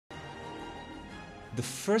The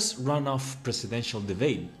first runoff presidential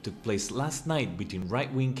debate took place last night between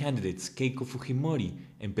right-wing candidates Keiko Fujimori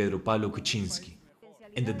and Pedro Pablo Kuczynski.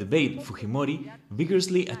 In the debate, Fujimori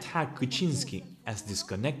vigorously attacked Kuczynski as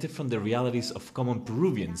disconnected from the realities of common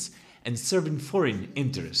Peruvians and serving foreign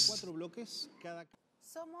interests.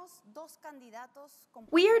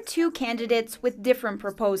 We are two candidates with different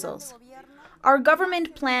proposals. Our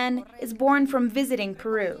government plan is born from visiting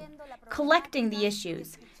Peru, collecting the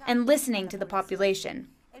issues, and listening to the population.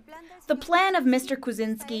 The plan of Mr.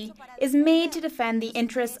 Kuczynski is made to defend the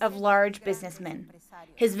interests of large businessmen.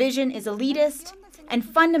 His vision is elitist and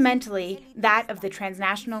fundamentally that of the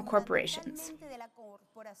transnational corporations.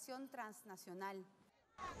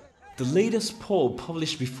 The latest poll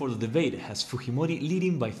published before the debate has Fujimori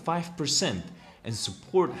leading by 5%, and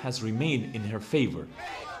support has remained in her favor,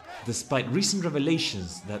 despite recent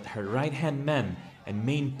revelations that her right-hand man and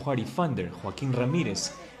main party funder, Joaquin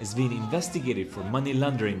Ramirez, is being investigated for money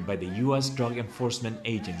laundering by the U.S. Drug Enforcement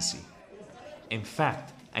Agency. In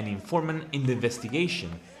fact, an informant in the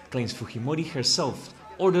investigation claims Fujimori herself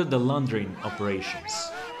ordered the laundering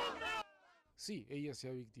operations.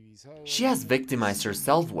 She has victimized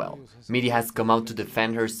herself well. Media has come out to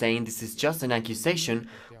defend her, saying this is just an accusation.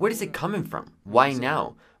 Where is it coming from? Why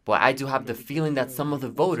now? But I do have the feeling that some of the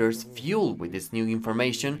voters, fueled with this new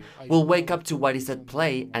information, will wake up to what is at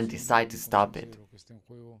play and decide to stop it.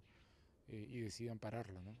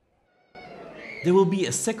 There will be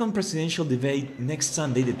a second presidential debate next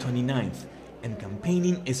Sunday, the 29th, and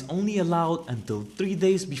campaigning is only allowed until 3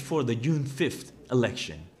 days before the June 5th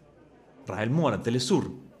election. Rael Mora, Telesur,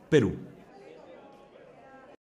 Peru.